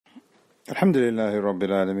Alhamdulillahi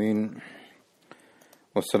Rabbil Alameen.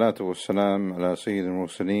 Wassalatu wassalam ala Sayyidil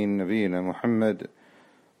Mursaleen, Nabiyyina Muhammad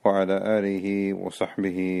wa ala alihi wa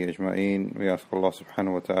sahbihi ajma'een. We ask Allah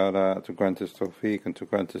subhanahu wa ta'ala to grant us tawfiq and to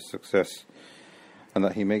grant us success, and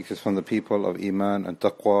that He makes us from the people of Iman and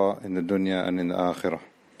Taqwa in the Dunya and in the Akhirah.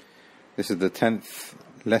 This is the 10th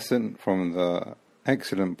lesson from the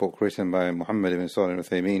excellent book written by Muhammad ibn Salih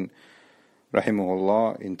Uthaymin,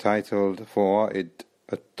 Rahimahullah, entitled Fawaid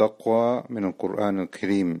at-Taqwa min al-Quran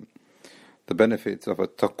al-Kareem, the benefits of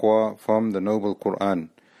at-Taqwa from the Noble Quran.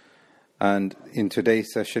 And in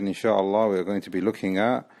today's session, inshallah, we are going to be looking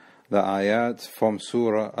at the ayat from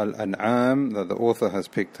Surah Al-An'am that the author has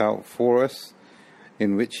picked out for us,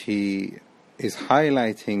 in which he is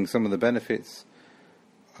highlighting some of the benefits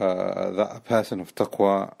that a person of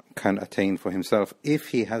Taqwa can attain for himself if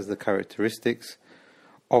he has the characteristics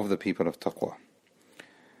of the people of Taqwa.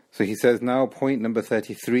 So he says now, point number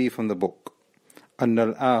 33 from the book: أن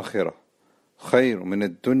الآخرة خير من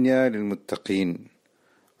الدنيا للمتقين.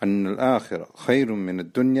 أن الآخرة خير من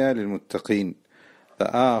الدنيا للمتقين. The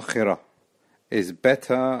Akhirah is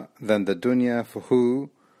better than the Dunya for who?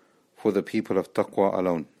 For the people of Taqwa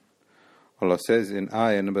alone. Allah says in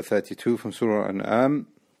ayah number 32 from Surah Al-An'am,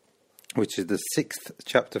 which is the 6th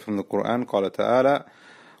chapter from the Quran, قال تعالى: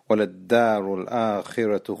 وَلَلدَّارُ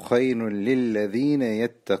الْآخِرَةُ خَيْرٌ لِلَّذِينَ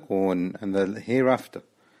يَتَّقُونَ. And the hereafter,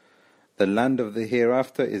 the land of the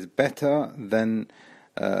hereafter is better than,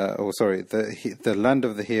 the land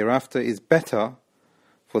of the hereafter is better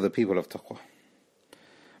for the people of Taqwa.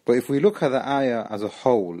 But if we look at the ayah as a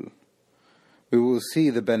whole, we will see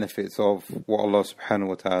the benefits of what Allah subhanahu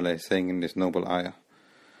wa ta'ala is saying in this noble ayah.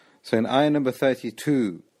 So in ayah number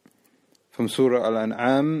 32 from Surah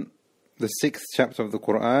Al-An'am, the 6th chapter of the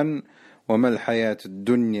Quran, وَمَا الْحَيَاةُ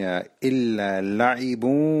الدُّنْيَا إِلَّا لَعِبٌ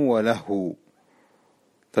وَلَهُ.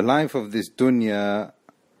 The life of this dunya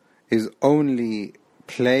is only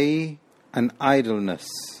play and idleness.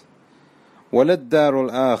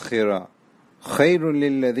 وَلَلدَّارُ الْآخِرَةُ خَيْرٌ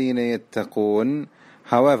لِلَّذِينَ يَتَّقُونَ.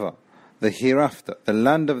 However, the hereafter, the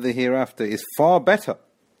land of the hereafter, is far better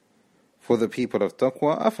for the people of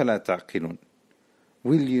Taqwa. أَفَلَا تَعْقِلُونَ.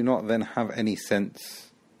 Will you not then have any sense?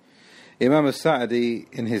 Imam al-Sa'di,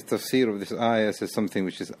 in his tafsir of this ayah, says something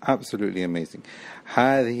which is absolutely amazing.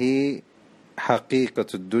 هذه حقيقة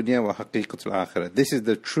الدنيا وحقيقة الآخرة. This is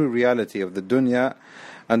the true reality of the dunya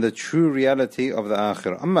and the true reality of the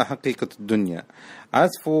akhirah. أما حقيقة الدنيا.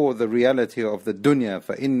 As for the reality of the dunya,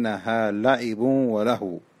 فإنها لعب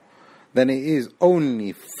وله. Then it is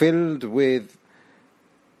only filled with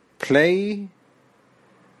play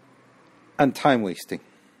and time wasting.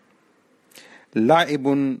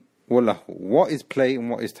 لعب وله. What is play and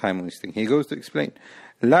what is time wasting? He goes to explain.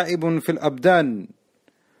 لعب في الأبدان.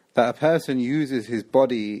 That a person uses his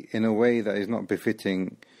body in a way that is not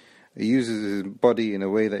befitting, uses his body in a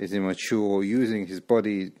way that is immature, using his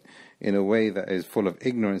body in a way that is full of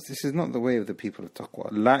ignorance. This is not the way of the people of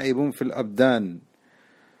Taqwa. لعب في الأبدان.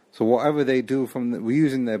 So whatever they do from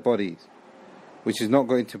using their bodies, which is not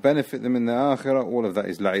going to benefit them in the Akhirah, all of that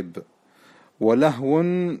is la'ib.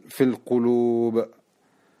 وَلَهْوٌ فِي الْقُلُوبِ.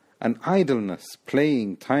 And idleness,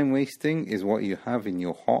 playing, time wasting, is what you have in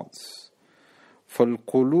your hearts.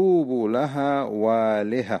 فَالْقُلُوبُ لَهَا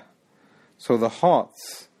وَالِهَا. So the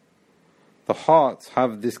hearts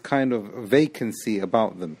have this kind of vacancy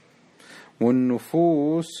about them.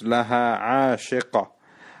 وَالنُّفُوسُ لَهَا عَاشِقَةٌ.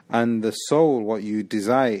 And the soul, what you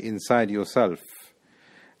desire inside yourself,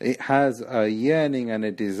 it has a yearning and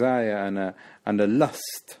a desire and a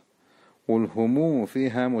lust. وَالْهُمُومُ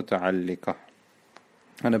فِيهَا مُتَعَلِّقَةٌ.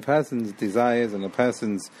 And a person's desires and a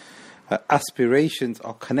person's aspirations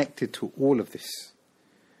are connected to all of this.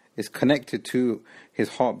 It's connected to his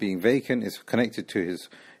heart being vacant, it's connected to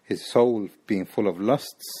his soul being full of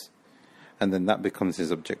lusts, and then that becomes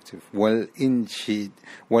his objective. وَالْإِشْتِغَالُ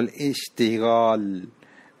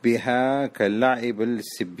بِهَا كَلَّعِبِ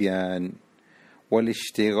السِّبْيَانِ.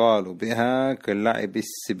 وَالْإِشْتِغَالُ بِهَا كَلَّعِبِ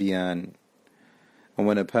السِّبْيَانِ. And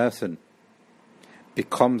when a person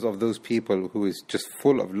becomes of those people who is just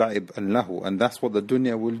full of la'ib and lahu, and that's what the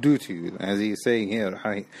dunya will do to you, as he is saying here,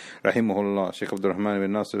 rahimahullah, Shaykh Abdul Rahman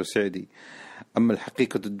bin Nasir al-Sa'di, أما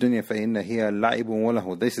الحقيقة الدنيا فإن هي لعب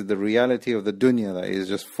وله. This is the reality of the dunya, that is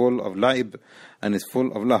just full of la'ib and is full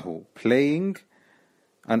of lahu, playing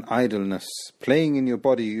and idleness, playing in your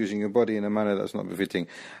body, using your body in a manner that's not befitting,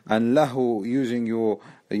 and lahu, using your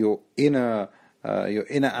inner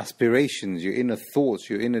aspirations, your inner thoughts,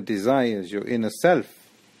 your inner desires, your inner self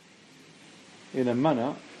in a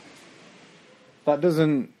manner that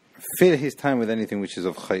doesn't fill his time with anything which is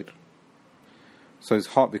of khair. So his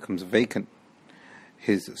heart becomes vacant.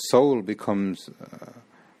 his soul becomes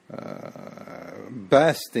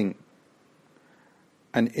bursting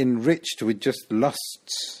and enriched with just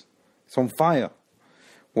lusts. It's on fire.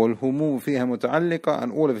 وَالْهُمُومُ فِيهَا مُتَعَلِّقَةً,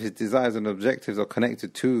 and all of his desires and objectives are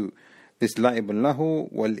connected to this لَعِبٌ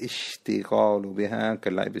لَهُ وَالْإِشْتِغَالُ بِهَا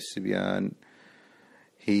كَلَعِبِ الصِّبْيَانِ.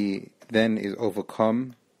 He then is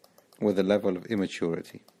overcome with a level of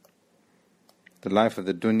immaturity. The life of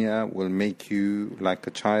the dunya will make you like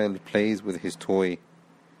a child plays with his toy.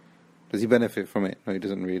 Does he benefit from it? No, he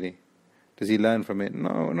doesn't really. Does he learn from it?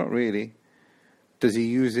 No, not really. Does he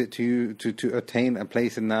use it to attain a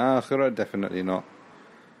place in the Akhirah? Definitely not.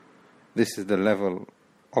 This is the level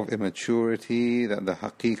of immaturity that the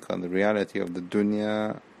haqiqah, the reality of the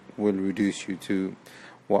dunya, will reduce you to.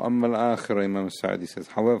 وَأَمَّا الْآخِرَةِ, Imam Sa'di says,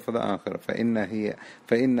 however, for the Akhirah,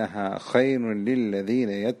 فَإِنَّهَا خَيْرٌ لِلَّذِينَ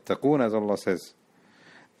يَتَّقُونَ, as Allah says,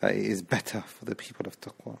 that it is better for the people of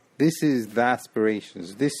Taqwa. This is the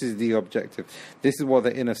aspirations. This is the objective. This is what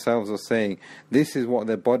their inner selves are saying. This is what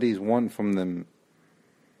their bodies want from them.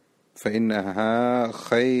 فَإِنَّهَا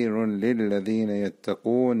خَيْرٌ لِلَّذِينَ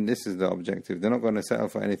يَتَّقُونَ. This is the objective. They're not going to settle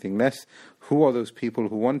for anything less. Who are those people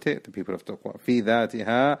who want it? The people of Taqwa. فِي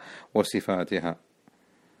ذَاتِهَا وَصِفَاتِهَا.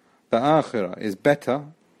 The Akhirah is better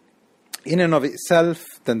in and of itself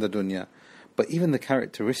than the dunya. But even the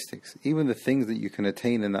characteristics, even the things that you can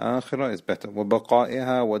attain in the Akhirah is better.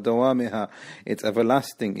 وَبَقَائِهَا وَدَوَامِهَا. Its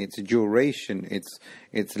everlasting, its duration,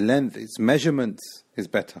 its length, its measurements is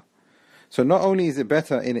better. So not only is it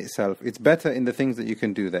better in itself, it's better in the things that you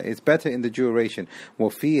can do there. It's better in the duration.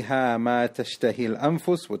 وَفِيهَا مَا تَشْتَهِي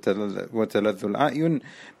الْأَنفُسُ وَتَلَذُّ الْأَعْيُنُ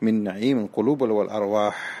مِنْ نَعِيمِ الْقُلُوبِ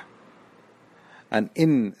وَالْأَرْوَاحِ. And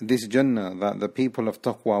in this Jannah that the people of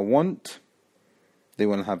Taqwa want, they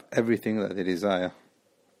will have everything that they desire.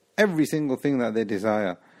 Every single thing that they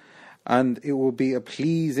desire. And it will be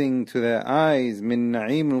pleasing to their eyes. مِنْ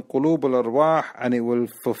نَعِيمِ الْقُلُوبِ وَالْأَرْوَاحِ. And it will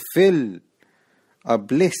fulfill a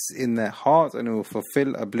bliss in their heart, and it will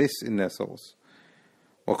fulfill a bliss in their souls.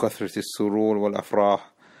 وَكَثْرَةِ السُّرُورِ وَالْأَفْرَاحِ.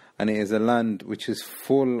 And it is a land which is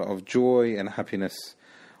full of joy and happiness.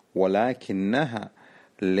 وَلَكِنَّهَا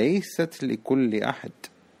لَيْسَتْ لِكُلِّ أَحَدٍ.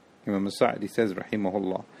 Imam Sa'di says,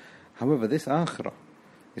 rahimahullah, however, this Akhirah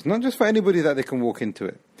is not just for anybody that they can walk into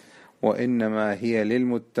it. وَإِنَّمَا هِيَ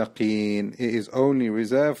لِلْمُتَّقِينَ. It is only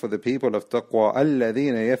reserved for the people of Taqwa.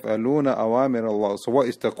 الَّذِينَ يَفْعَلُونَ أَوَامِرَ اللَّهِ. So what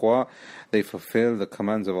is Taqwa? They fulfill the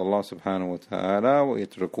commands of Allah subhanahu wa ta'ala.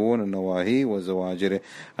 وَيَتْرُكُونَ النَّوَاهِي وَزَوَاجِرِهِ.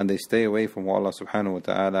 And they stay away from what Allah subhanahu wa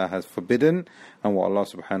ta'ala has forbidden and what Allah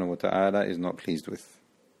subhanahu wa ta'ala is not pleased with.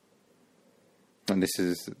 And this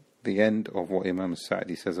is the end of what Imam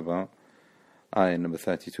Sa'di says about ayah number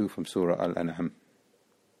 32 from Surah Al-An'am.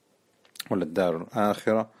 وَلَلدَّارُ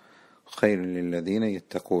الْآخِرَةِ خَيْرٌ لِلَّذِينَ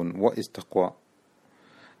يَتَّقُونَ. What is Taqwa?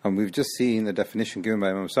 And we've just seen the definition given by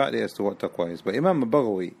Imam Sa'di as to what Taqwa is. But Imam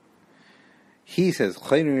al-Baghawi, he says,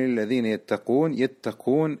 خَيْرٌ لِلَّذِينَ يَتَّقُونَ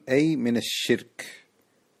يَتَّقُونَ أي من الشرك.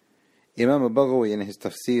 Imam al-Baghawi in his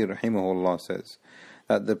tafsir, rahimahullah, says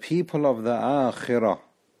that the people of the Akhirah,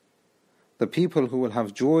 the people who will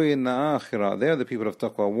have joy in the Akhirah, they are the people of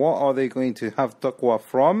Taqwa. What are they going to have Taqwa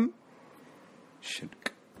from?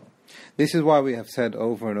 Shirk. This is why we have said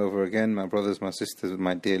over and over again, my brothers, my sisters,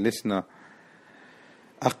 my dear listener,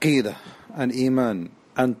 Aqidah and Iman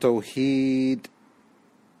and Tawhid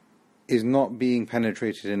is not being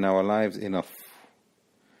penetrated in our lives enough.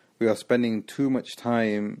 We are spending too much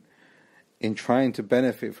time in trying to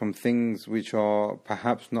benefit from things which are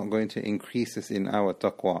perhaps not going to increase us in our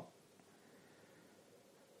Taqwa.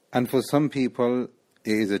 And for some people,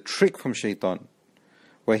 it is a trick from shaitan,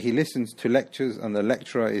 where he listens to lectures and the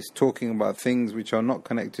lecturer is talking about things which are not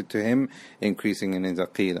connected to him, increasing in his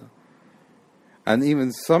aqidah. And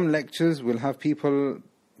even some lectures will have people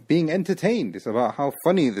being entertained. It's about how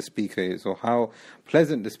funny the speaker is, or how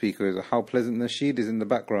pleasant the speaker is, or how pleasant the nasheed is in the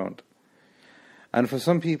background. And for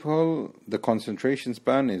some people, the concentration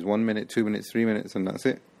span is 1 minute, 2 minutes, 3 minutes, and that's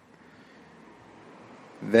it.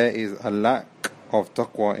 There is a lack of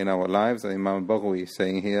taqwa in our lives. And Imam Baghawi is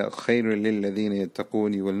saying here, خَيْرٌ لِلَّذِينَ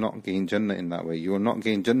يَتَّقُونَ. You will not gain Jannah in that way. You will not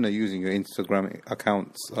gain Jannah using your Instagram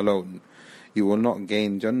accounts alone. You will not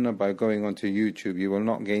gain Jannah by going onto YouTube. You will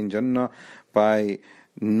not gain Jannah by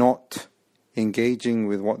not engaging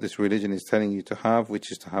with what this religion is telling you to have,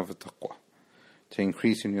 which is to have a taqwa, to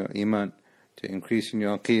increase in your iman, to increase in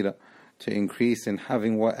your aqidah, to increase in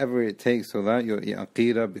having whatever it takes so that your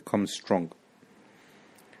aqidah becomes strong.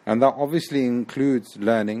 And that obviously includes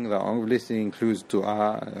learning, that obviously includes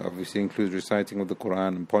dua, obviously includes reciting of the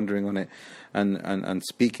Quran and pondering on it, and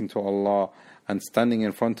speaking to Allah and standing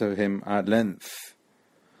in front of Him at length.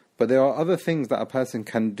 But there are other things that a person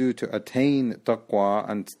can do to attain taqwa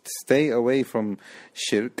and stay away from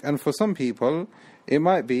shirk. And for some people, it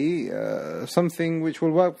might be something which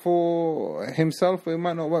will work for himself, but it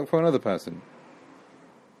might not work for another person.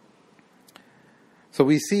 So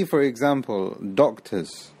we see, for example,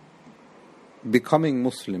 doctors becoming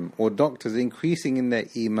Muslim, or doctors increasing in their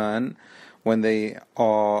iman when they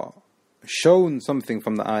are shown something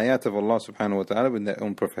from the ayat of Allah subhanahu wa ta'ala in their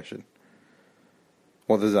own profession.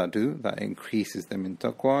 What does that do? That increases them in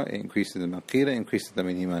taqwa, it increases them in Akhirah, it increases them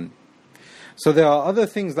in iman. So there are other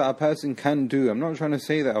things that a person can do. I'm not trying to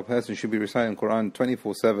say that a person should be reciting Quran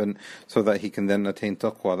 24/7 so that he can then attain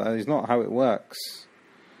taqwa. That is not how it works.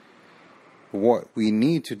 What we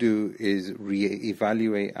need to do is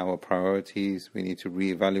re-evaluate our priorities. We need to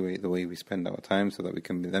re-evaluate the way we spend our time so that we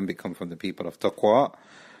can then become from the people of taqwa,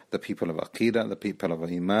 the people of Aqidah, the people of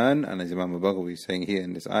Iman. And as Imam al-Baghawi is saying here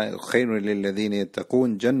in this ayat, خَيْرٌ لِلَّذِينَ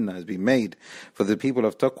يَتَّقُونَ, Jannah has been made for the people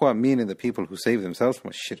of taqwa, meaning the people who save themselves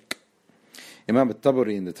from shirk. Imam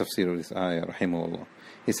at-Tabari in the tafsir of this ayah, rahimahullah,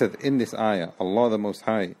 he said, in this ayah, Allah the Most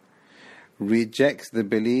High rejects the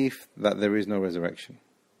belief that there is no resurrection.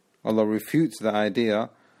 Allah refutes the idea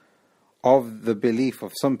of the belief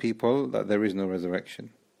of some people that there is no resurrection.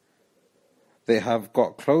 They have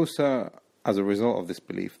got closer as a result of this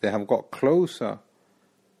belief. They have got closer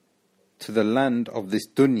to the land of this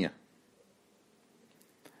dunya.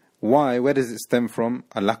 Why? Where does it stem from?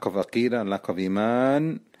 A lack of aqidah, a lack of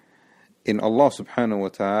iman in Allah subhanahu wa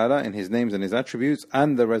ta'ala, in His names and His attributes,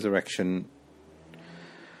 and the resurrection.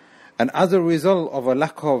 And as a result of a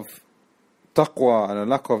lack of taqwa and a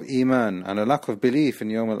lack of iman and a lack of belief in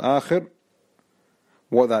Yawm al-Akhir,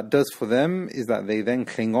 what that does for them is that they then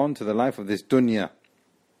cling on to the life of this dunya.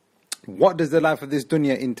 What does the life of this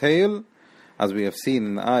dunya entail? As we have seen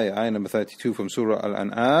in the ayah number 32 from Surah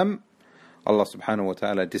Al-An'am, Allah subhanahu wa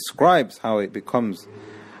ta'ala describes how it becomes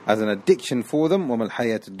as an addiction for them. وَمَا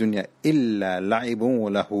الْحَيَاةُ الدُّنْيَا إِلَّا لَعِبٌ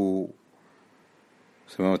وَلَهُ.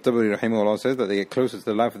 So Imam at-Tabari rahimahullah says that they get closer to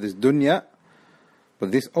the life of this dunya,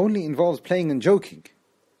 but this only involves playing and joking.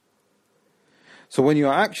 So when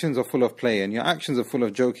your actions are full of play and your actions are full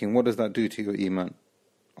of joking, what does that do to your iman?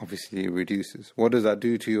 Obviously it reduces. What does that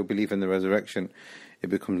do to your belief in the resurrection? It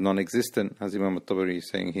becomes non-existent, as Imam at-Tabari is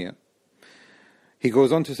saying here. He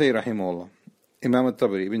goes on to say, rahimahullah, Imam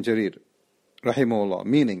at-Tabari, Ibn Jarir, rahimahullah,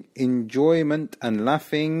 meaning enjoyment and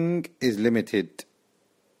laughing is limited.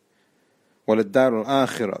 وَلَلدَّارُ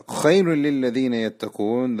الْآخِرَةُ خَيْرٌ لِلَّذِينَ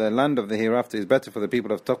يَتَّقُونَ. The land of the hereafter is better for the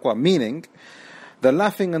people of taqwa, meaning the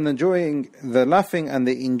laughing and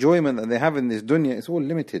the enjoyment that they have in this dunya is all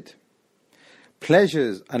limited.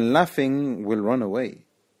 Pleasures and laughing will run away.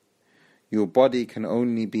 Your body can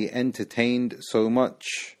only be entertained so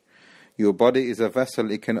much. Your body is a vessel,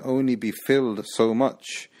 it can only be filled so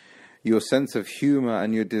much. Your sense of humor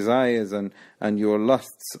and your desires and your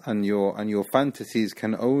lusts and your fantasies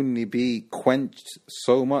can only be quenched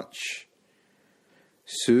so much.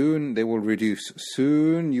 Soon they will reduce.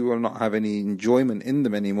 Soon you will not have any enjoyment in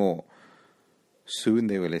them anymore. Soon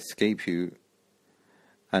they will escape you.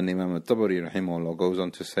 And Imam at-Tabari rahimahullah goes on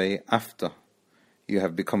to say, after you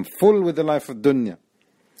have become full with the life of dunya,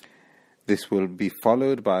 this will be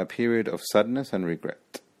followed by a period of sadness and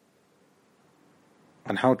regret.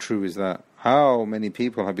 And how true is that? How many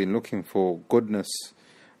people have been looking for goodness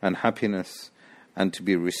and happiness and to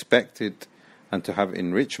be respected and to have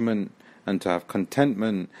enrichment and to have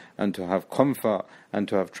contentment and to have comfort and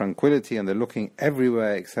to have tranquility, and they're looking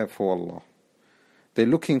everywhere except for Allah. They're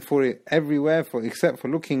looking for it everywhere except for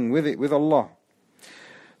looking with it with Allah.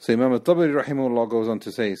 So Imam at-Tabari rahimahullah goes on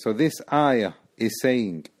to say, so this ayah is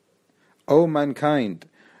saying, O mankind,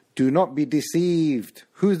 do not be deceived.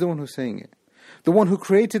 Who's the one who's saying it? The one who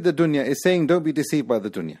created the dunya is saying, don't be deceived by the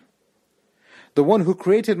dunya. The one who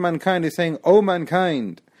created mankind is saying, O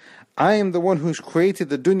mankind, I am the one who's created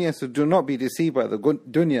the dunya, so do not be deceived by the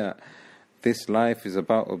dunya. This life is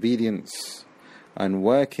about obedience and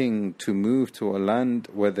working to move to a land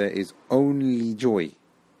where there is only joy.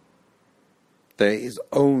 There is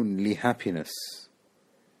only happiness.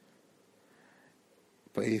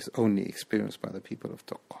 But it is only experienced by the people of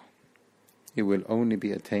taqwa. It will only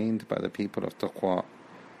be attained by the people of taqwa.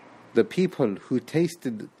 The people who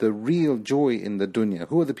tasted the real joy in the dunya.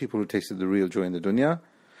 Who are the people who tasted the real joy in the dunya?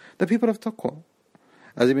 The people of taqwa.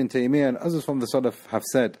 As Ibn Taymiyyah and others from the Salaf have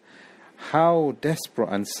said, how desperate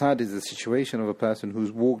and sad is the situation of a person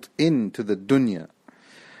who's walked into the dunya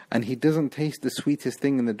and he doesn't taste the sweetest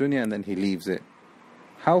thing in the dunya and then he leaves it.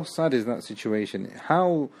 How sad is that situation?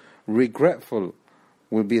 How regretful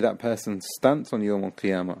will be that person's stance on Yawm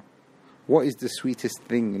al-Qiyamah? What is the sweetest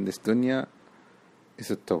thing in this dunya?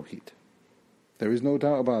 is at-Tawhid. There is no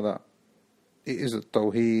doubt about that. It is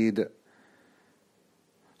at-Tawhid.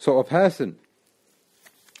 So a person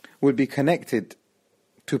will be connected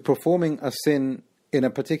to performing a sin in a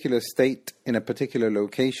particular state, in a particular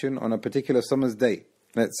location, on a particular summer's day.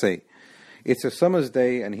 Let's say it's a summer's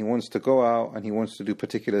day and he wants to go out and he wants to do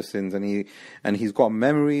particular sins, and he's got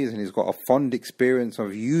memories and he's got a fond experience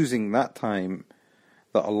of using that time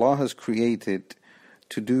that Allah has created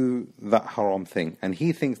to do that haram thing. And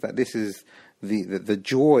he thinks that this is the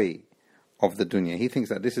joy of the dunya. He thinks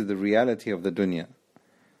that this is the reality of the dunya.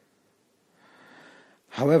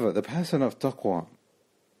 However, the person of taqwa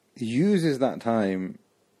uses that time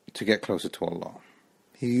to get closer to Allah.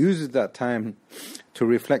 He uses that time to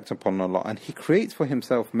reflect upon Allah, and he creates for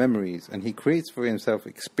himself memories, and he creates for himself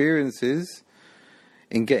experiences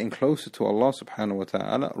in getting closer to Allah subhanahu wa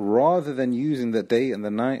ta'ala, rather than using the day and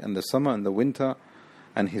the night and the summer and the winter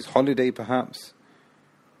and his holiday perhaps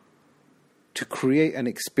to create an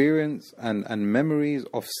experience and memories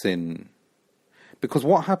of sin. Because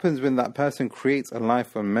what happens when that person creates a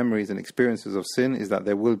life of memories and experiences of sin is that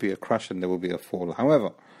there will be a crash and there will be a fall.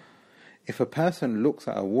 However, if a person looks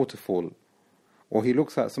at a waterfall, or he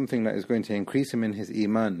looks at something that is going to increase him in his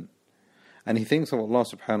iman, and he thinks of Allah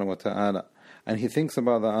subhanahu wa ta'ala, and he thinks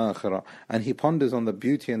about the Akhirah, and he ponders on the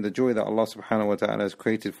beauty and the joy that Allah subhanahu wa ta'ala has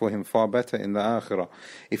created for him far better in the Akhirah,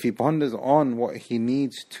 if he ponders on what he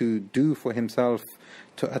needs to do for himself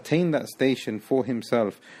to attain that station for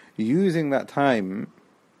himself, using that time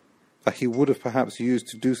that he would have perhaps used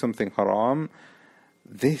to do something haram,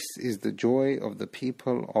 this is the joy of the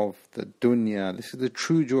people of the dunya. This is the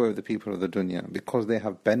true joy of the people of the dunya, because they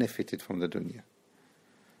have benefited from the dunya,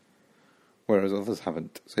 whereas others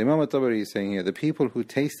haven't. So Imam at-Tabari is saying here, the people who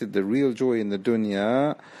tasted the real joy in the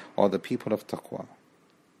dunya are the people of taqwa.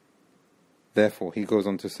 Therefore, he goes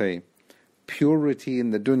on to say, purity in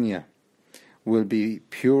the dunya will be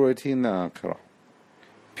purity in the akhirah.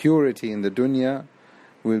 Purity in the dunya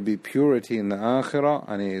will be purity in the akhirah,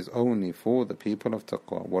 and it is only for the people of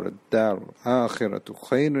taqwa. وَالدَّارُ الْآخِرَةُ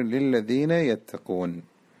خَيْرٌ لِلَّذِينَ يَتَّقُونَ.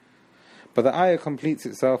 But the ayah completes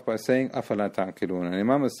itself by saying, أَفَلَا تَعْقِلُونَ. And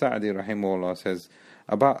Imam al-Sa'di rahimahullah says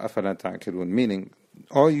about أَفَلَا تَعْقِلُونَ, meaning,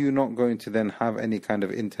 are you not going to then have any kind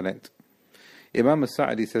of intellect? Imam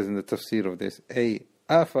al-Sa'di says in the tafsir of this, أي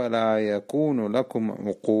أَفَلَا يَكُونُ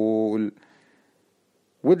لَكُمْ عُقُولٌ.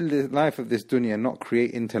 Will the life of this dunya not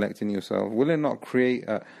create intellect in yourself? Will it not create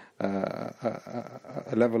a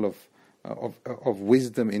level of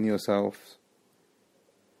wisdom in yourself?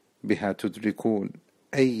 بِهَا تُدْرِكُونَ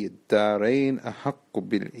أي الدارين أحق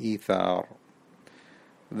بالإيثار.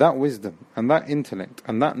 That wisdom and that intellect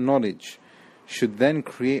and that knowledge should then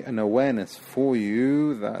create an awareness for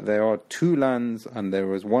you that there are two lands and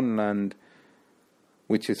there is one land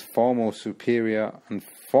which is far more superior and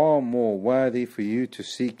far more worthy for you to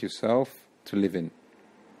seek yourself to live in.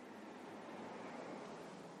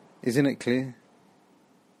 Isn't it clear?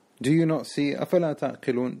 Do you not see? أَفَلَا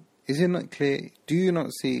تَعْقِلُونَ. Isn't it clear? Do you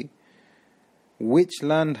not see which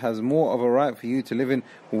land has more of a right for you to live in?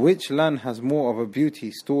 Which land has more of a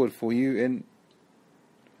beauty stored for you in?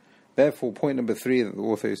 Therefore, point number 3 that the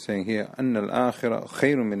author is saying here, أَنَّ الْآخِرَةَ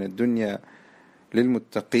خَيْرٌ مِنَ الدُّنْيَا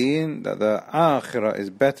لِلْمُتَّقِينَ, that the Akhirah is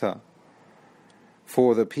better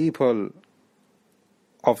for the people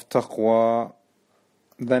of taqwa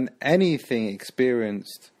than anything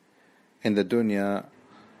experienced in the dunya,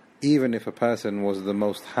 even if a person was the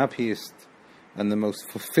most happiest and the most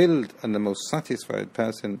fulfilled and the most satisfied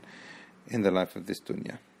person in the life of this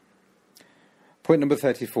dunya. Point number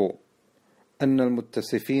 34, أن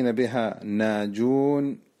المتصفين بها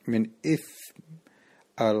ناجون من إثم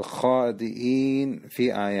الخادئين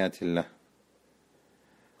في آيات الله.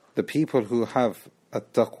 The people who have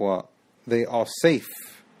at-taqwa, they are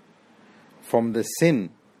safe from the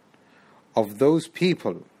sin of those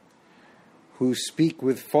people who speak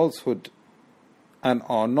with falsehood and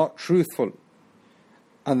are not truthful,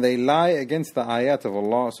 and they lie against the ayat of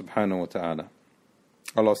Allah subhanahu wa ta'ala.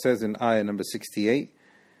 Allah says in ayah number 68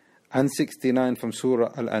 and 69 from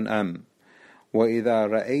Surah Al-An'am, وَإِذَا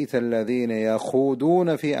رَأَيْتَ الَّذِينَ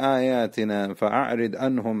يَخُوضُونَ فِي آيَاتِنَا فَأَعْرِضْ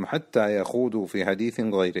عَنْهُمْ حَتَّى يَخُوضُوا فِي حَدِيثٍ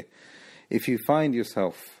غَيْرِهِ. If you find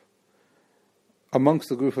yourself amongst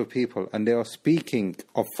a group of people and they are speaking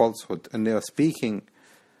of falsehood, and they are speaking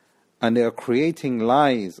and they are creating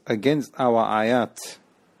lies against our ayat.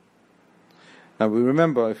 Now we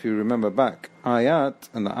remember, if you remember back, ayat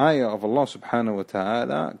and the ayah of Allah subhanahu wa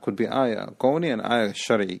ta'ala could be ayah qawni and ayah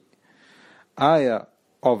shari. Ayah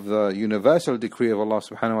of the universal decree of Allah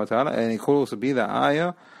subhanahu wa ta'ala, and it could also be the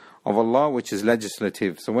ayah of Allah which is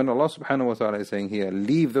legislative. So when Allah subhanahu wa ta'ala is saying here,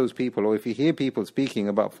 leave those people, or if you hear people speaking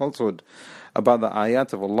about falsehood, about the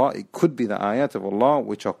ayat of Allah, it could be the ayat of Allah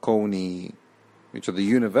which are kawni, which are the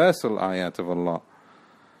universal ayat of Allah.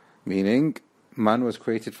 Meaning, man was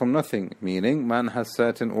created from nothing. Meaning, man has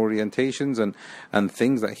certain orientations and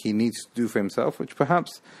things that he needs to do for himself, which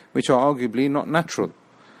are arguably not natural.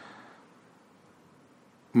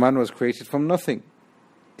 Man was created from nothing,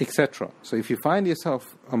 etc. So if you find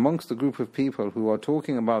yourself amongst a group of people who are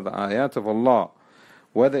talking about the ayat of Allah,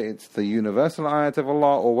 whether it's the universal ayat of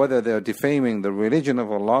Allah or whether they are defaming the religion of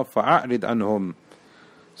Allah, فَأَعْرِضْ عَنْهُمْ,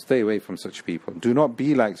 stay away from such people. Do not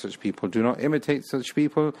be like such people. Do not imitate such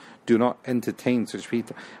people. Do not entertain such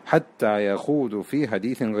people. حَتَّى يَخُوضُوا فِي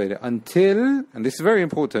حَدِيثٍ غَيْرِ, until, and this is very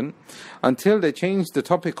important, until they change the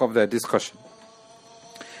topic of their discussion.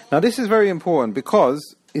 Now this is very important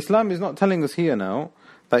because Islam is not telling us here now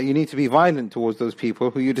that you need to be violent towards those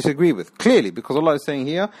people who you disagree with. Clearly, because Allah is saying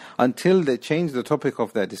here, until they change the topic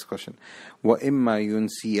of their discussion. وَإِمَّا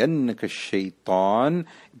يُنْسِيَنَّكَ الشَّيْطَانِ,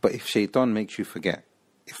 but if shaitan makes you forget,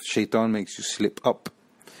 if shaitan makes you slip up,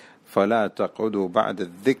 فَلَا تَقْعُدُوا بَعْدَ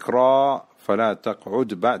الذِّكْرَى فَلَا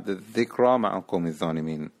تَقْعُدْ بَعْدَ الذِّكْرَى مَعَ الْقَوْمِ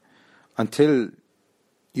الظَّالِمِينَ. Until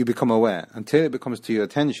you become aware, until it becomes to your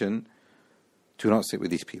attention, do not sit with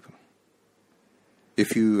these people.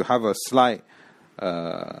 If you have a slight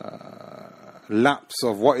lapse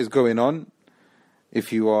of what is going on,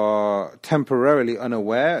 if you are temporarily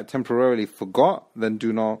unaware, temporarily forgot, then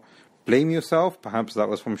do not blame yourself. Perhaps that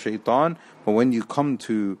was from shaitan. But when you come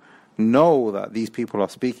to know that these people are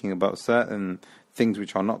speaking about certain things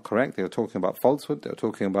which are not correct, they are talking about falsehood, they are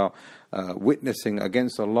talking about witnessing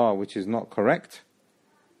against Allah which is not correct,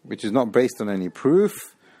 which is not based on any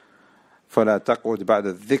proof, فَلَا تَقْعُدْ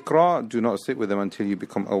بَعْدَ الذِّكْرَى, do not sit with them until you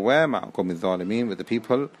become aware, مَعَ الْقَوْمِ الظَّالِمِينَ, with the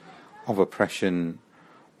people of oppression.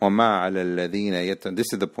 وَمَا عَلَى الَّذِينَ يَتَّقُونَ,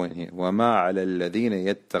 this is the point here, وَمَا عَلَى الَّذِينَ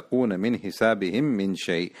يَتَّقُونَ مِنْ حِسَابِهِمْ مِنْ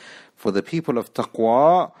شَيْءٍ. For the people of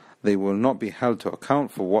Taqwa, they will not be held to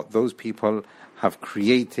account for what those people have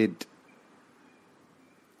created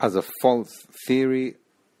as a false theory,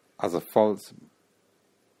 as a false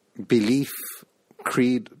belief,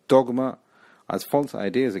 creed, dogma, as false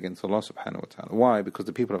ideas against Allah subhanahu wa ta'ala. Why? Because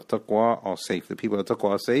the people of Taqwa are safe. The people of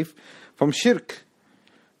Taqwa are safe from Shirk.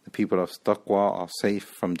 The people of Taqwa are safe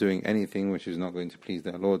from doing anything which is not going to please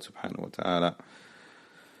their Lord subhanahu wa ta'ala.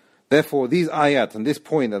 Therefore, these ayat and this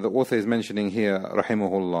point that the author is mentioning here,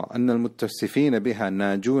 rahimahullah, أَنَّ الْمُتَّصِفِينَ بِهَا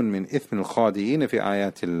نَاجُونَ مِنْ إِثْمِ الْخَادِئِينَ فِي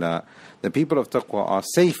آيَاتِ اللَّهِ. The people of Taqwa are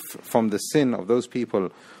safe from the sin of those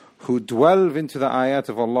people who delve into the ayat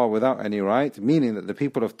of Allah without any right, meaning that the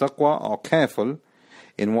people of Taqwa are careful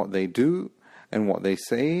in what they do and what they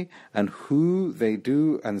say and who they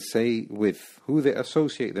do and say with, who they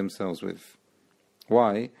associate themselves with.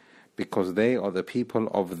 Why? Because they are the people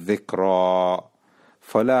of dhikra.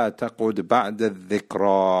 فَلَا تَقْعُدْ بَعْدَ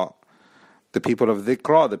الذِّكْرَى. The people of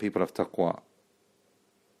dhikra, the people of Taqwa.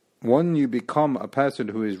 When you become a person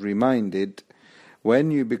who is reminded,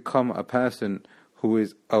 when you become a person who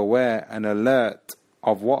is aware and alert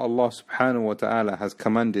of what Allah subhanahu wa ta'ala has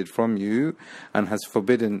commanded from you and has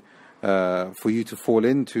forbidden for you to fall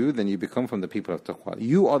into, then you become from the people of Taqwa.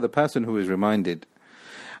 You are the person who is reminded.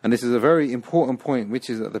 And this is a very important point, which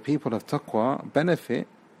is that the people of Taqwa benefit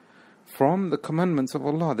from the commandments of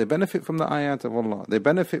Allah. They benefit from the ayat of Allah. They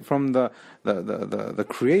benefit from the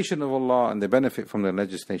creation of Allah, and they benefit from the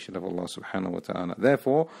legislation of Allah subhanahu wa ta'ala.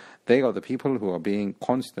 Therefore, they are the people who are being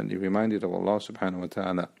constantly reminded of Allah subhanahu wa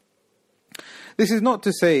ta'ala. This is not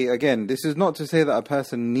to say, again, this is not to say that a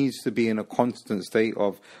person needs to be in a constant state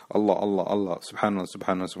of Allah, Allah, Allah, subhanallah,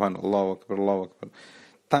 subhanallah, subhanallah, Allahu Akbar, Allahu Akbar.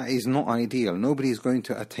 That is not ideal. Nobody is going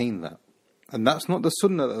to attain that. And that's not the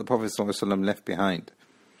sunnah that the Prophet ﷺ left behind.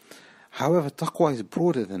 However, taqwa is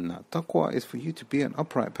broader than that. Taqwa is for you to be an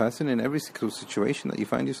upright person in every single situation that you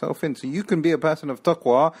find yourself in. So you can be a person of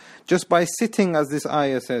taqwa just by sitting, as this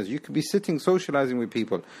ayah says. You could be sitting, socializing with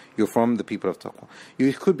people. You're from the people of taqwa.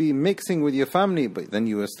 You could be mixing with your family, but then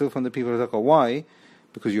you are still from the people of taqwa. Why?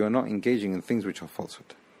 Because you are not engaging in things which are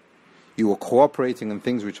falsehood. You are cooperating in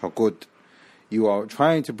things which are good. You are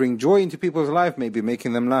trying to bring joy into people's life, maybe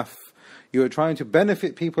making them laugh. You are trying to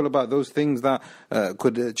benefit people about those things that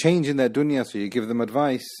could change in their dunya, so you give them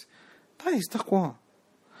advice. That is taqwa.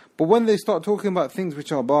 But when they start talking about things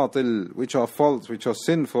which are batil, which are false, which are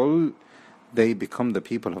sinful, they become the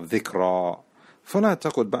people of dhikra. فَلَا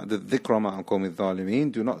تَقُدْ بَعْدَ الذِّكْرَ مَعَ الْقَوْمِ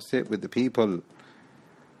الظَّالِمِينَ. Do not sit with the people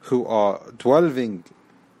who are dwelling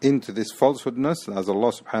into this falsehoodness, as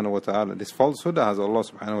Allah subhanahu wa ta'ala, this falsehood, as Allah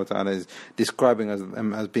subhanahu wa ta'ala is describing as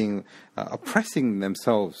them as being oppressing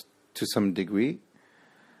themselves to some degree.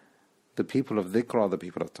 the people of dhikr are the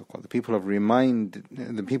people of taqwa. The people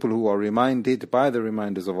who are reminded by the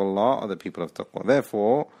reminders of Allah are the people of taqwa.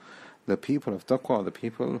 Therefore, the people of taqwa are the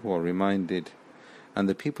people who are reminded, and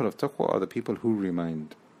the people of taqwa are the people who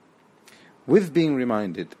remind. With being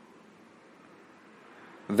reminded,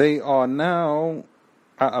 they are now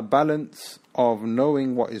at a balance of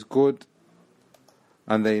knowing what is good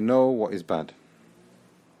and they know what is bad.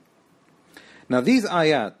 Now these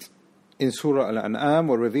ayat in Surah Al-An'am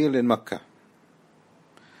were revealed in Makkah.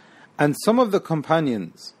 And some of the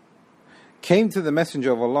companions came to the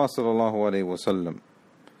Messenger of Allah sallallahu alaihi wasallam.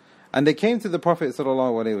 And they came to the Prophet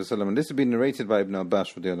sallallahu alaihi wasallam. And this has been narrated by Ibn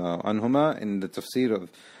Abbas radiyallahu anhuma in the tafsir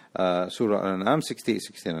of Surah Al-An'am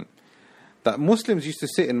 68-69. That Muslims used to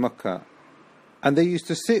sit in Makkah, and they used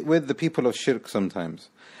to sit with the people of Shirk sometimes.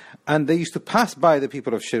 And they used to pass by the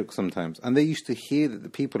people of Shirk sometimes. And they used to hear that the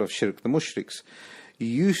people of Shirk, the mushriks,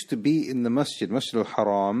 used to be in the Masjid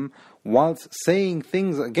al-Haram, whilst saying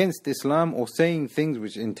things against Islam or saying things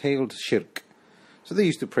which entailed Shirk. So they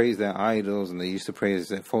used to praise their idols, and they used to praise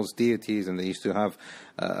their false deities, and they used to have,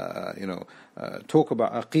 talk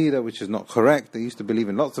about Akhirah, which is not correct. They used to believe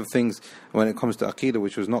in lots of things when it comes to Akhirah,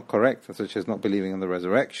 which was not correct, such as not believing in the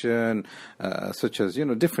resurrection, such as,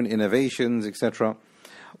 different innovations, etc.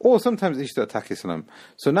 Or sometimes they used to attack Islam.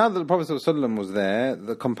 So now that the Prophet ﷺ was there,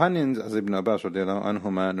 the companions, as Ibn Abbas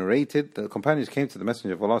anhuma narrated, the companions came to the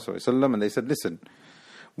Messenger of Allah ﷺ and they said, listen,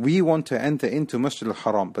 we want to enter into Masjid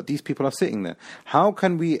al-Haram, but these people are sitting there. How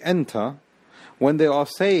can we enter when they are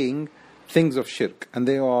saying things of shirk and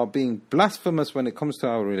they are being blasphemous when it comes to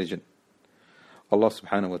our religion? Allah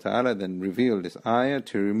subhanahu wa ta'ala then revealed this ayah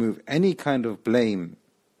to remove any kind of blame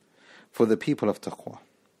for the people of taqwa.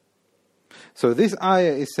 So this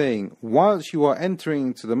ayah is saying, whilst you are entering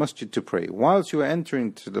into the masjid to pray, whilst you are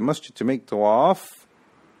entering to the masjid to make tawaf,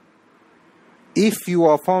 if you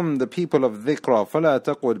are from the people of dhikra, فَلَا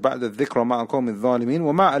تَقْعُدْ بَعْدَ الذِّكْرَ مَعَ قَوْمِ الظَّالِمِينَ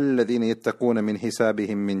وَمَعَ الَّذِينَ يَتَّقُونَ مِنْ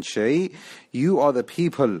حِسَابِهِمْ مِنْ شَيْءٍ. You are the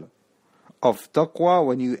people of taqwa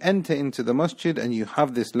when you enter into the masjid and you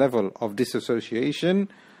have this level of disassociation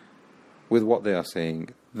with what they are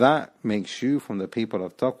saying. That makes you from the people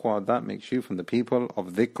of taqwa, that makes you from the people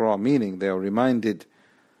of dhikra, meaning they are reminded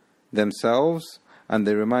themselves and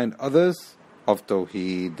they remind others of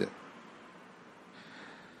Tawhid.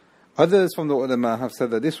 Others from the ulama have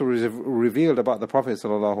said that this was revealed about the Prophet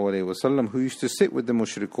ﷺ, who used to sit with the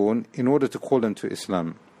mushrikun in order to call them to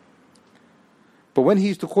Islam. But when he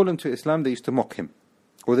used to call them to Islam, they used to mock him,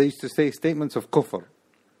 or they used to say statements of kufr.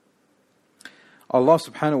 Allah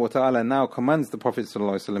subhanahu wa ta'ala now commands the Prophet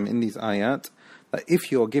ﷺ in these ayat that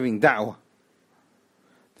if you are giving da'wah,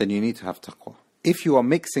 then you need to have taqwa. If you are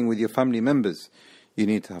mixing with your family members, you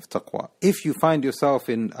need to have taqwa. If you find yourself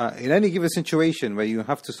in any given situation where you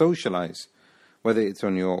have to socialize, whether it's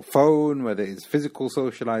on your phone, whether it's physical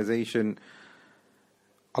socialization,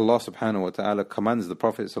 Allah subhanahu wa ta'ala commands the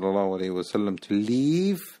Prophet sallallahu alaihi wasallam to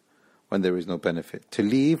leave when there is no benefit, to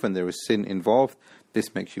leave when there is sin involved.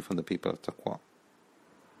 This makes you from the people of taqwa.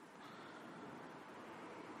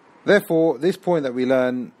 Therefore, this point that we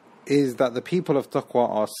learn is that the people of taqwa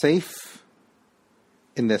are safe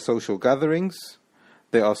in their social gatherings.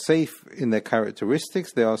 They are safe in their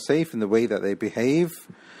characteristics. They are safe in the way that they behave,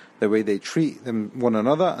 the way they treat one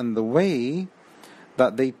another, and the way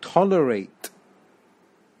that they tolerate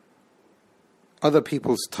other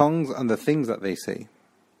people's tongues and the things that they say.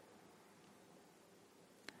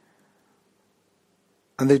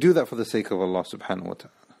 And they do that for the sake of Allah subhanahu wa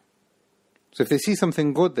ta'ala. So if they see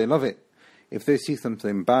something good, they love it. If they see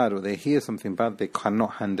something bad or they hear something bad, they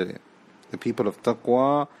cannot handle it. The people of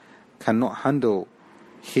taqwa cannot handle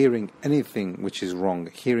hearing anything which is wrong,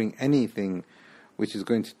 hearing anything which is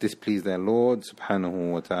going to displease their Lord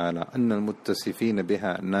subhanahu wa ta'ala. أَنَّ الْمُتَّصِفِينَ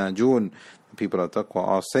بِهَا نَاجُونَ. The people of taqwa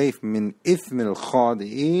are safe. مِنْ إِثْمِ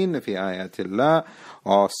الْخَاضِئِينَ فِي آيَاتِ اللَّهِ.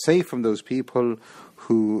 Are safe from those people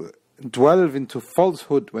who delve into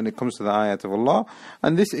falsehood when it comes to the ayat of Allah.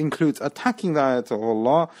 And this includes attacking the ayat of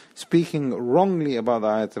Allah, speaking wrongly about the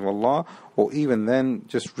ayat of Allah, or even then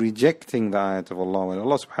just rejecting the ayat of Allah. When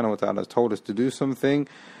Allah subhanahu wa ta'ala has told us to do something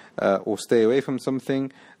or stay away from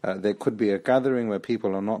something, there could be a gathering where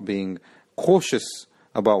people are not being cautious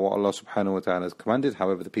about what Allah subhanahu wa ta'ala has commanded.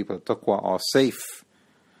 However, the people of taqwa are safe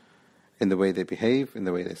in the way they behave, in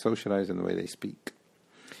the way they socialize, in the way they speak.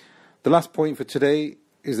 The last point for today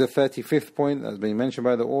is the 35th point that's been mentioned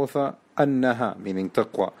by the author. Annaha, meaning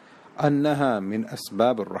taqwa. Annaha min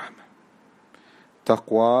asbab al-rahmah.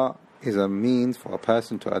 Taqwa is a means for a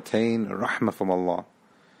person to attain rahmah from Allah.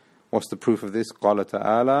 What's the proof of this? قال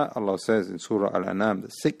تعالى, Allah says in Surah Al-An'am,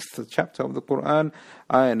 the 6th chapter of the Quran,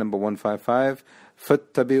 ayah number 155,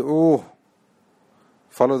 فَاتَّبِعُوهُ,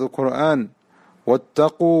 follow the Quran,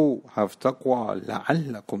 وَاتَّقُوا, have taqwa,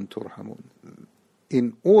 لَعَلَّكُمْ تُرْحَمُونَ,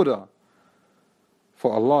 in order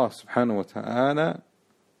for Allah subhanahu wa ta'ala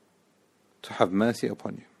to have mercy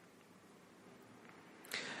upon you.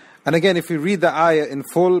 And again, if we read the ayah in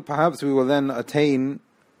full, perhaps we will then attain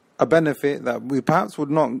a benefit that we perhaps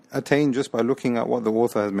would not attain just by looking at what the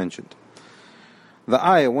author has mentioned. The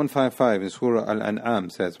ayah 155 in Surah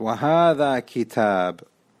Al-An'am says, وَهَذَا كِتَابٌ,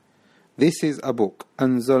 this is a book,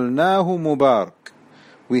 أَنزَلْنَاهُ مُبَارَكٌ,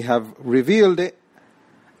 we have revealed it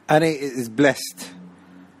and it is blessed.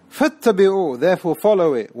 فَاتَّبِعُوا, therefore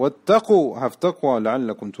follow it. وَاتَّقُوا, have taqwa,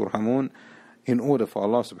 لَعَلَّكُمْ تُرْحَمُونَ, in order for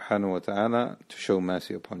Allah subhanahu wa ta'ala to show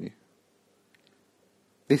mercy upon you.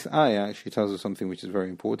 This ayah actually tells us something which is very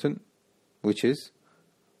important, which is,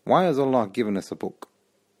 why has Allah given us a book?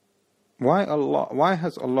 Why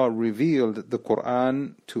has Allah revealed the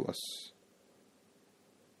Quran to us?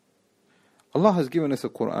 Allah has given us a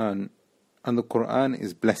Quran, and the Quran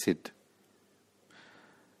is blessed.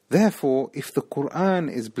 Therefore, if the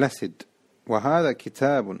Quran is blessed, وَهَذَا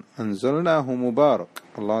كِتَابٌ أَنزَلْنَاهُ مُبَارَكٌ,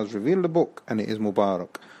 Allah has revealed the book and it is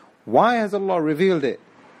Mubarak. Why has Allah revealed it?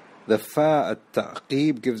 The fa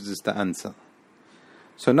at-ta'qib gives us the answer.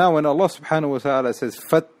 So now when Allah subhanahu wa ta'ala says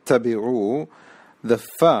فَاتَّبِعُوا, the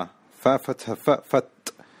fa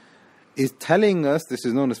is telling us, this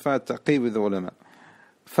is known as fa at-ta'qib with the ulama.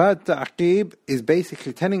 Fa at-ta'qib is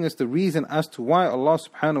basically telling us the reason as to why Allah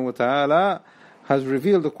subhanahu wa ta'ala has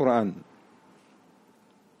revealed the Quran,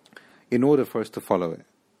 in order for us to follow it,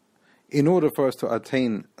 in order for us to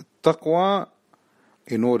attain taqwa,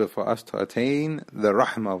 in order for us to attain the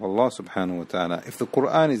rahmah of Allah subhanahu wa ta'ala. If the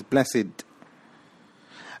Quran is blessed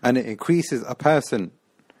and it increases a person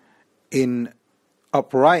in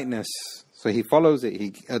uprightness, so he follows it,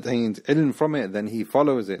 he attains ilm from it, then he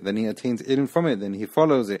follows it, then he attains ilm from it, then he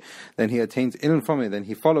follows it, then he attains ilm from it, then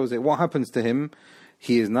he follows it, what happens to him?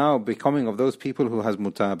 He is now becoming of those people who has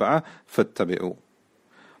mutaba'ah, fattabi'u.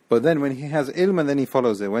 But then when he has ilm and then he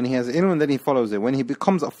follows it, when he has ilm and then he follows it, when he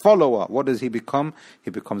becomes a follower, what does he become? He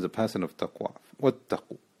becomes a person of taqwa.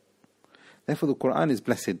 وَاتَّقُوا. Therefore the Quran is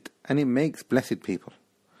blessed and it makes blessed people.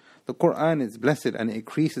 The Quran is blessed and it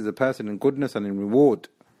increases a person in goodness and in reward.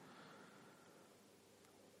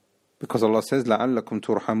 Because Allah says, لَعَلَّكُمْ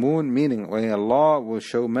تُرْحَمُونَ, meaning Allah will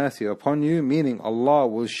show mercy upon you, meaning Allah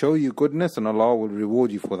will show you goodness and Allah will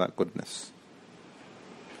reward you for that goodness.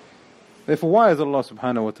 Therefore, why has Allah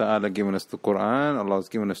subhanahu wa ta'ala given us the Quran? Allah has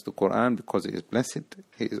given us the Quran because it is blessed,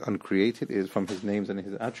 it is uncreated, it is from His names and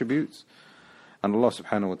His attributes. And Allah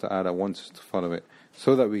subhanahu wa ta'ala wants us to follow it,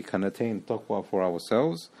 so that we can attain taqwa for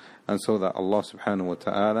ourselves, and so that Allah subhanahu wa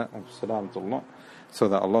ta'ala, so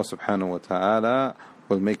that Allah subhanahu wa ta'ala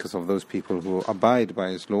will make us of those people who abide by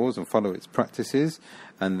His laws and follow its practices,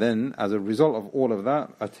 and then as a result of all of that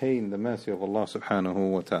attain the mercy of Allah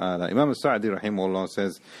subhanahu wa ta'ala. Imam Sa'di rahimahullah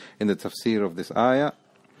says in the tafsir of this ayah,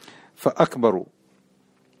 فَأَكْبَرُ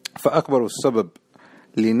السَّبَبِ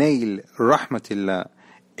لِنَيْلِ رَحْمَةِ اللَّهِ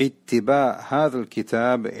اتِّبَاء هَذَا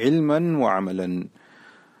الْكِتَابِ عِلْمًا وَعَمَلًا.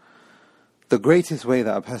 The greatest way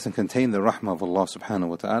that a person can attain the rahmah of Allah subhanahu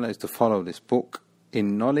wa ta'ala is to follow this book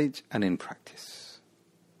in knowledge and in practice.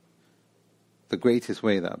 The greatest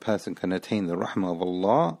way that a person can attain the rahmah of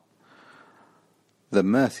Allah, the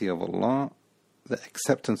mercy of Allah, the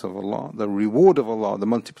acceptance of Allah, the reward of Allah, the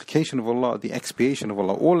multiplication of Allah, the expiation of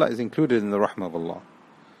Allah, all that is included in the rahmah of Allah,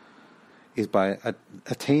 is by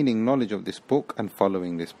attaining knowledge of this book and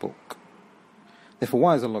following this book. Therefore,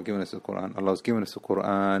 why has Allah given us the Quran? Allah has given us the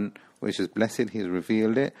Quran, which is blessed. He has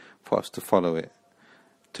revealed it for us to follow it,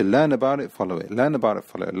 to learn about it, follow it, learn about it,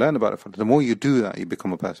 follow it, learn about it, follow it. The more you do that, you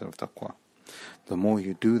become a person of taqwa. The more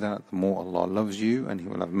you do that, the more Allah loves you, and He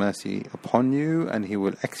will have mercy upon you, and He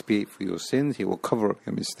will expiate for your sins, He will cover up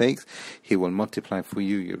your mistakes, He will multiply for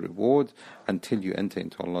you your rewards until you enter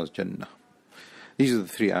into Allah's Jannah. These are the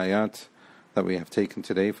 3 ayat that we have taken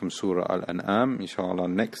today from Surah Al-An'am. Inshallah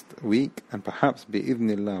next week, and perhaps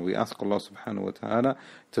bi'idhnillah, we ask Allah subhanahu wa ta'ala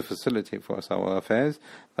to facilitate for us our affairs,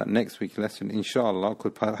 that next week's lesson inshallah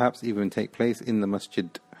could perhaps even take place in the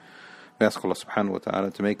masjid. We ask Allah subhanahu wa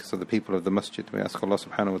ta'ala to make us of the people of the masjid. We ask Allah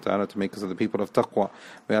subhanahu wa ta'ala to make us of the people of taqwa.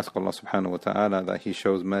 We ask Allah subhanahu wa ta'ala that He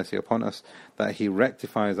shows mercy upon us, that He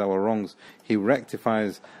rectifies our wrongs, He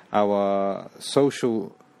rectifies our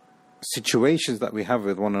social situations that we have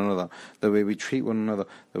with one another, the way we treat one another,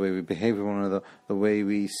 the way we behave with one another, the way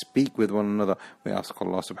we speak with one another. We ask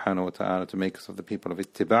Allah subhanahu wa ta'ala to make us of the people of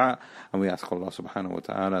ittiba', and we ask Allah subhanahu wa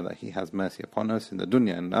ta'ala that He has mercy upon us in the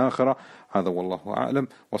dunya and akhirah. هذا والله أعلم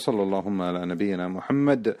وصلى اللهم على نبينا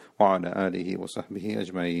محمد وعلى آله وصحبه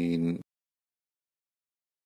أجمعين.